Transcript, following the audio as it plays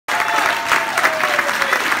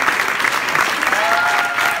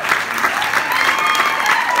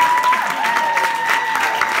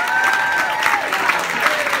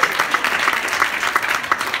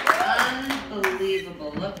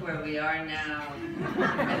Wow.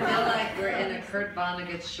 I feel like we're in a Kurt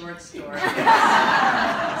Vonnegut short story.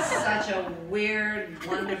 Such a weird,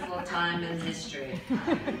 wonderful time in history.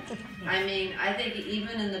 I mean, I think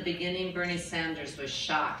even in the beginning, Bernie Sanders was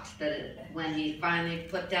shocked that when he finally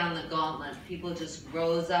put down the gauntlet, people just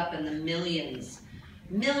rose up in the millions,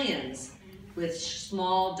 with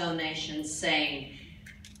small donations saying,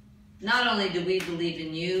 not only do we believe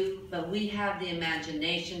in you, but we have the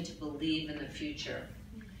imagination to believe in the future.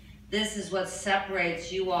 This is what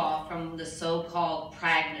separates you all from the so-called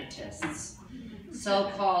pragmatists,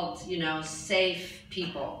 so-called, you know, safe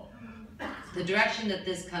people. The direction that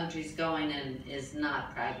this country's going in is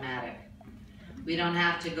not pragmatic. We don't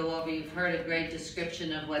have to go over, you've heard a great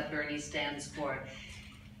description of what Bernie stands for.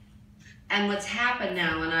 And what's happened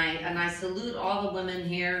now, and I salute all the women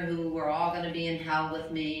here who were all going to be in hell with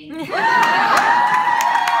me.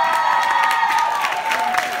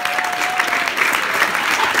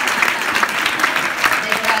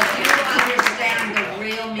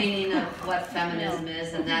 What feminism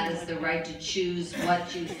is, and that is the right to choose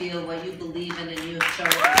what you feel, what you believe in, and you have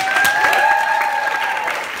chosen.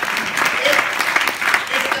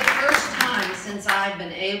 It's the first time since I've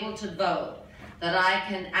been able to vote that I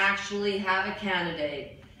can actually have a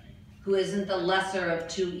candidate who isn't the lesser of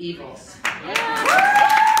two evils.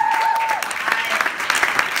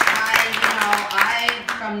 I'm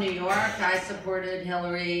from New York. I supported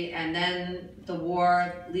Hillary, and then the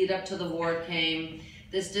war, lead up to the war came.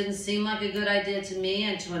 This didn't seem like a good idea to me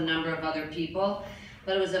and to a number of other people,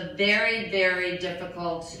 but it was a very, very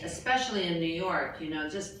difficult, especially in New York, you know,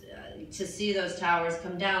 just to see those towers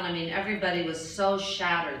come down. I mean, everybody was so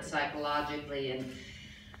shattered psychologically and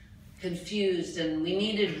confused, and we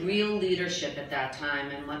needed real leadership at that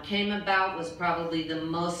time. And what came about was probably the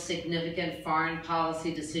most significant foreign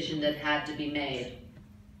policy decision that had to be made.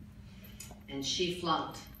 And she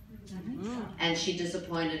flunked, and she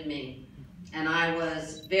disappointed me. And I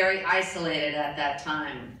was very isolated at that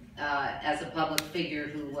time as a public figure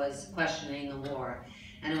who was questioning the war.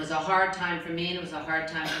 And it was a hard time for me, and it was a hard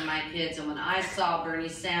time for my kids. And when I saw Bernie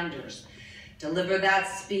Sanders deliver that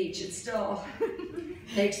speech, it still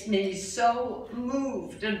makes me so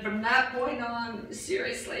moved. And from that point on,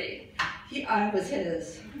 seriously, I was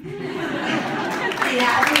his. He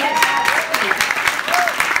had me at that speech.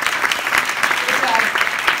 Because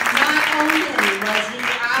not only was he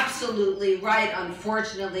absolutely right,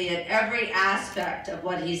 unfortunately, at every aspect of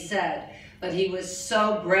what he said, but he was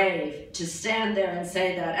so brave to stand there and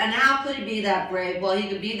say that. And how could he be that brave? Well, he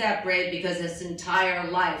could be that brave because his entire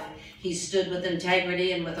life he stood with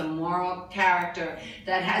integrity and with a moral character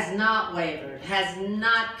that has not wavered, has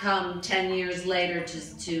not come 10 years later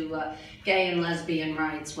to gay and lesbian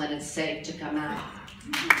rights when it's safe to come out.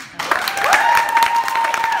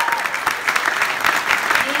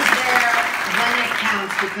 When it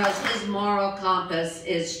counts, because his moral compass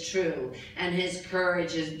is true, and his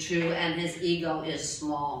courage is true, and his ego is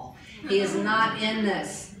small. He is not in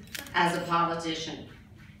this as a politician.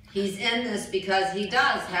 He's in this because he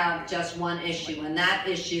does have just one issue, and that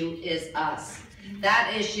issue is us.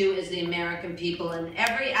 That issue is the American people in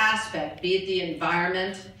every aspect, be it the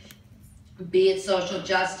environment, be it social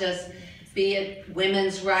justice, be it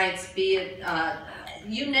women's rights, be it,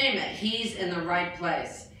 you name it, he's in the right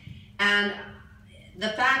place. And the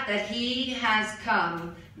fact that he has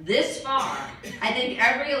come this far, I think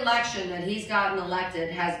every election that he's gotten elected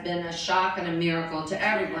has been a shock and a miracle to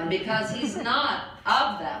everyone because he's not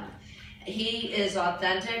of them. He is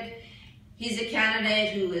authentic. He's a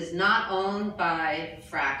candidate who is not owned by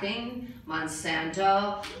fracking,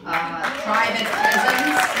 Monsanto, private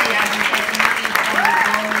prisons. He hasn't taken money from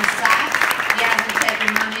Goldman Sachs. He hasn't taken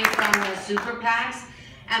money from the super PACs.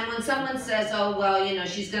 And when someone says, oh, well, you know,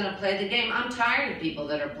 she's going to play the game, I'm tired of people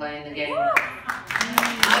that are playing the game.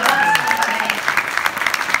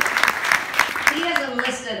 He has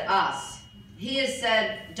enlisted us. He has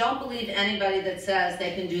said, don't believe anybody that says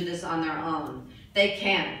they can do this on their own. They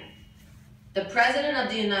can't. The President of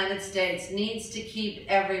the United States needs to keep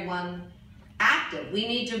everyone active. We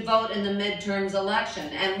need to vote in the midterms election.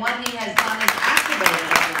 And what he has done is activated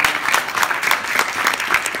everyone.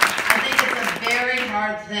 Very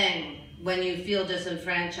hard thing when you feel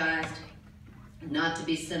disenfranchised not to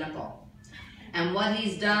be cynical. And what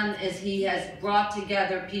he's done is he has brought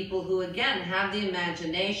together people who, again, have the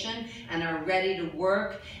imagination and are ready to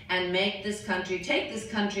work and make this country, take this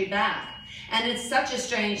country back. And it's such a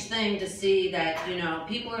strange thing to see that, you know,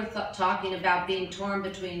 people are talking about being torn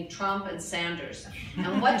between Trump and Sanders.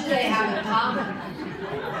 And what do they have in common?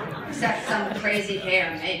 Except some crazy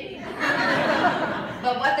hair, maybe.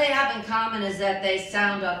 But what they have in common is that they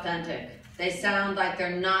sound authentic. They sound like they're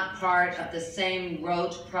not part of the same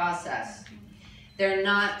rote process. They're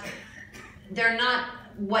not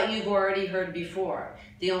what you've already heard before.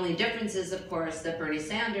 The only difference is, of course, that Bernie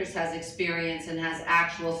Sanders has experience and has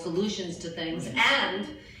actual solutions to things, and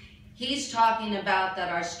he's talking about that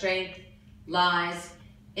our strength lies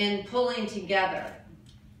in pulling together,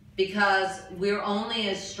 because we're only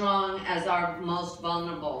as strong as our most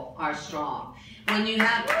vulnerable are strong. When you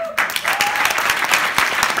have...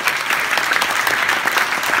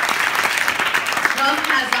 Trump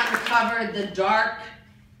has uncovered the dark,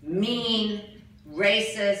 mean,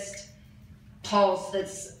 racist pulse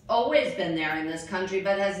that's always been there in this country,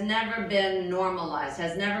 but has never been normalized,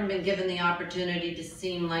 has never been given the opportunity to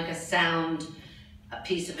seem like a sound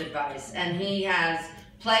piece of advice. And he has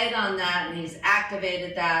played on that, and he's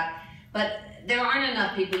activated that. But there aren't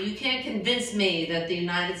enough people. You can't convince me that the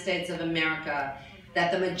United States of America,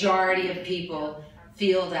 that the majority of people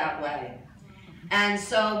feel that way. And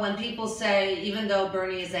so when people say, even though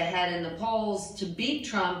Bernie is ahead in the polls, to beat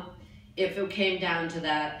Trump, if it came down to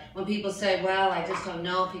that, when people say, well, I just don't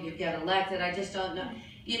know if he could get elected, I just don't know.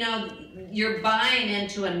 You know, you're buying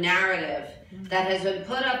into a narrative that has been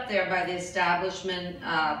put up there by the establishment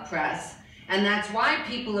press. And that's why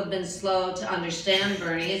people have been slow to understand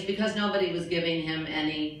Bernie, is because nobody was giving him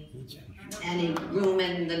any room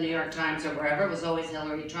in the New York Times or wherever. It was always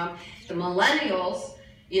Hillary, Trump. The millennials,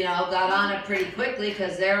 you know, got on it pretty quickly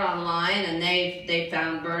because they're online, and they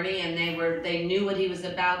found Bernie, and they knew what he was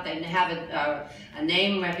about. They have a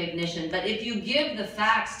name recognition. But if you give the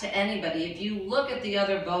facts to anybody, if you look at the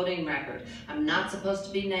other voting record, I'm not supposed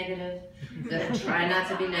to be negative. Try not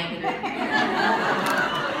to be negative.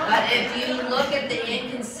 But if you look at the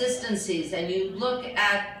inconsistencies and you look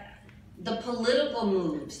at the political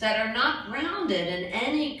moves that are not grounded in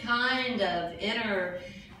any kind of inner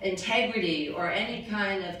integrity or any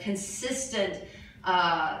kind of consistent,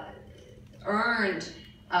 earned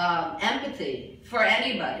empathy for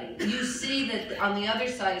anybody. You see that on the other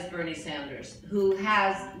side is Bernie Sanders, who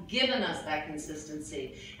has given us that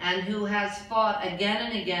consistency and who has fought again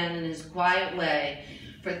and again in his quiet way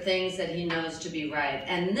for things that he knows to be right.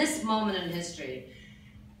 And this moment in history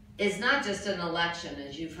is not just an election,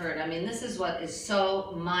 as you've heard. I mean, this is what is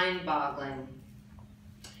so mind-boggling.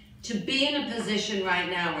 To be in a position right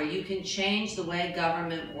now where you can change the way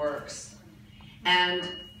government works. And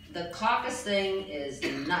the caucus thing is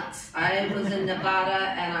nuts. I was in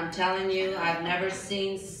Nevada, and I'm telling you, I've never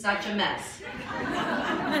seen such a mess.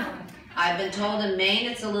 I've been told in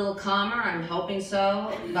Maine it's a little calmer, I'm hoping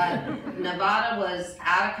so, but Nevada was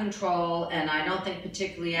out of control, and I don't think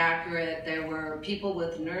particularly accurate. There were people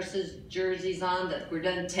with nurses' jerseys on that were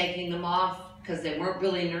then taking them off because they weren't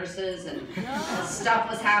really nurses, and stuff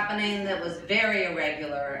was happening that was very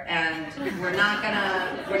irregular, and we're not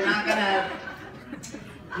gonna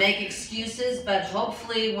make excuses, but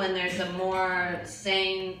hopefully when there's a more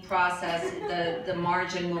sane process, the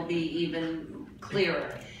margin will be even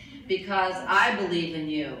clearer. Because I believe in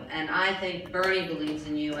you, and I think Bernie believes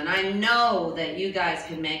in you, and I know that you guys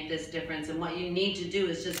can make this difference, and what you need to do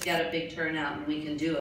is just get a big turnout, and we can do it.